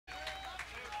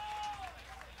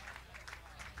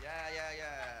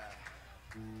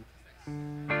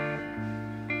Steam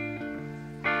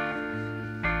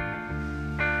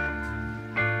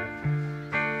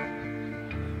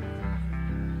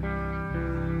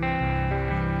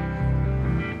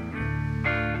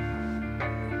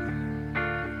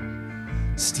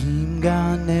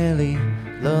gun Nelly,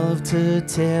 loved her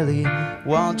telly,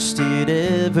 watched it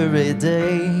every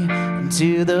day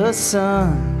until the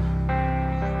sun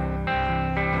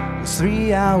was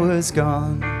 3 hours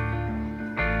gone.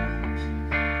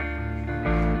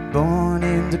 Born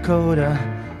in Dakota,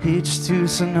 hitched to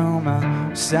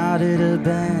Sonoma, started a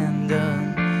band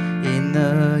in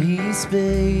the East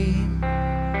Bay.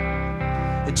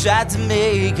 I tried to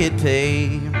make it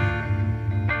pay.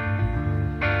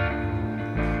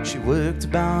 She worked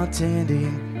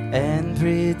bartending and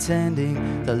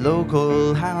pretending the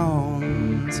local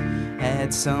hounds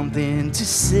had something to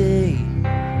say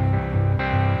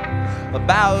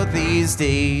about these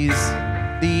days,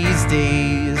 these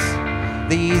days,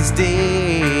 these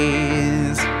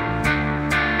days.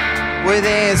 Well,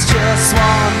 there's just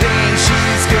one thing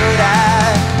she's good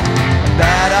at,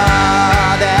 better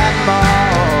than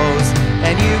most,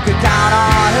 and you could count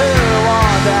on her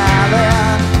one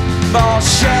darling, more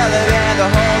surely than the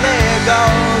Holy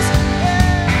Ghost.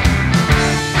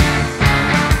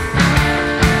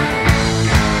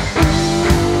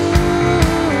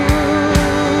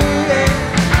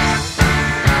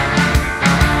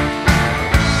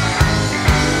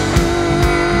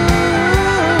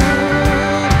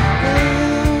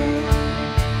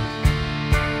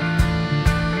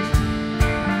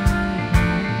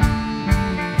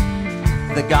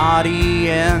 The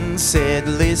Guardian said,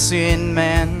 listen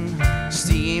men,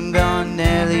 Steam gun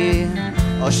Nelly,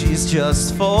 oh she's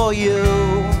just for you.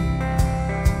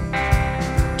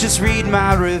 Just read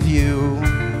my review.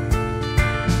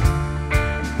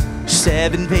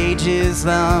 7 pages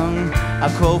long, a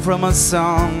quote from her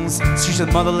songs. She's a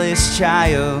motherless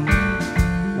child,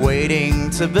 waiting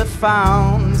to be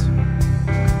found.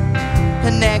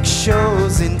 Her next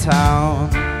show's in town.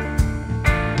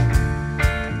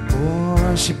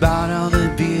 Oh, she bought all the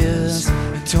beers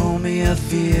and told me her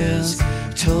fears,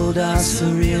 told us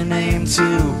her real name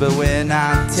too, but we're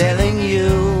not telling you.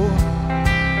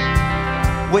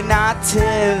 We're not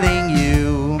telling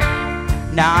you.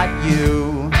 Not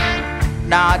you.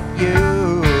 Not you.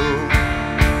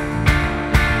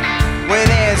 Well,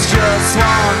 there's just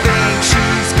one thing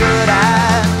she's good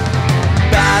at,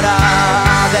 better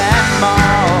than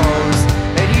most,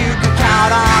 and you can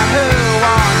count on her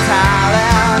one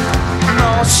talent,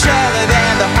 more surely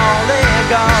than the Holy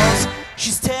Ghost.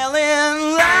 She's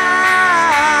telling lies,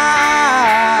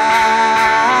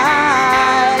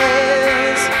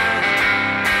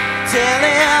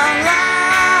 telling lies,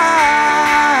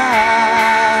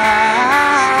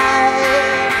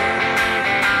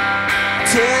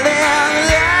 telling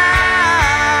lies,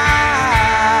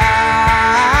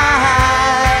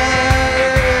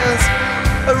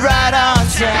 right on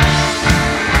time.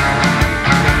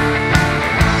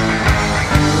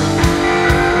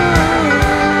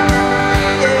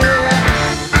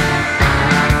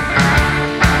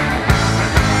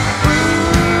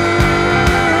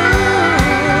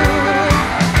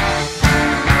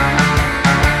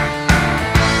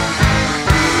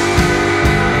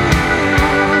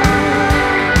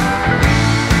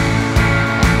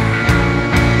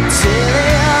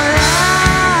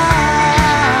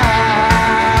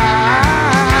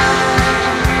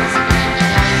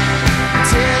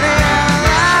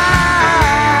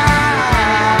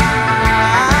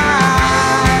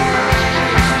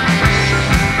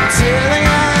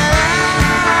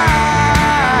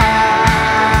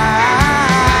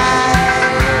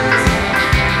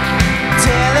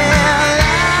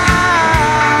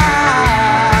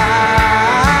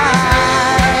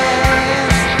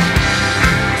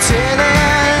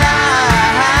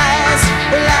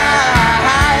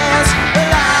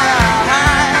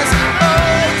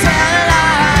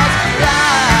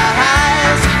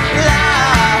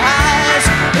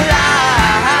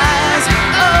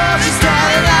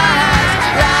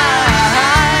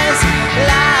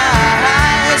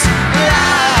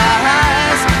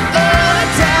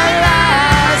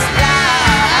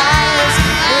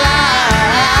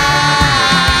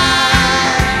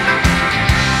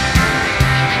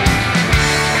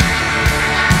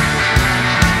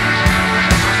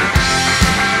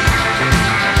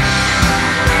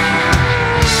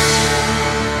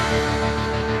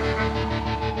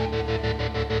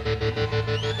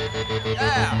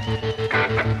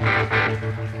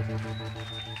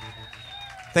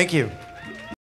 Thank you.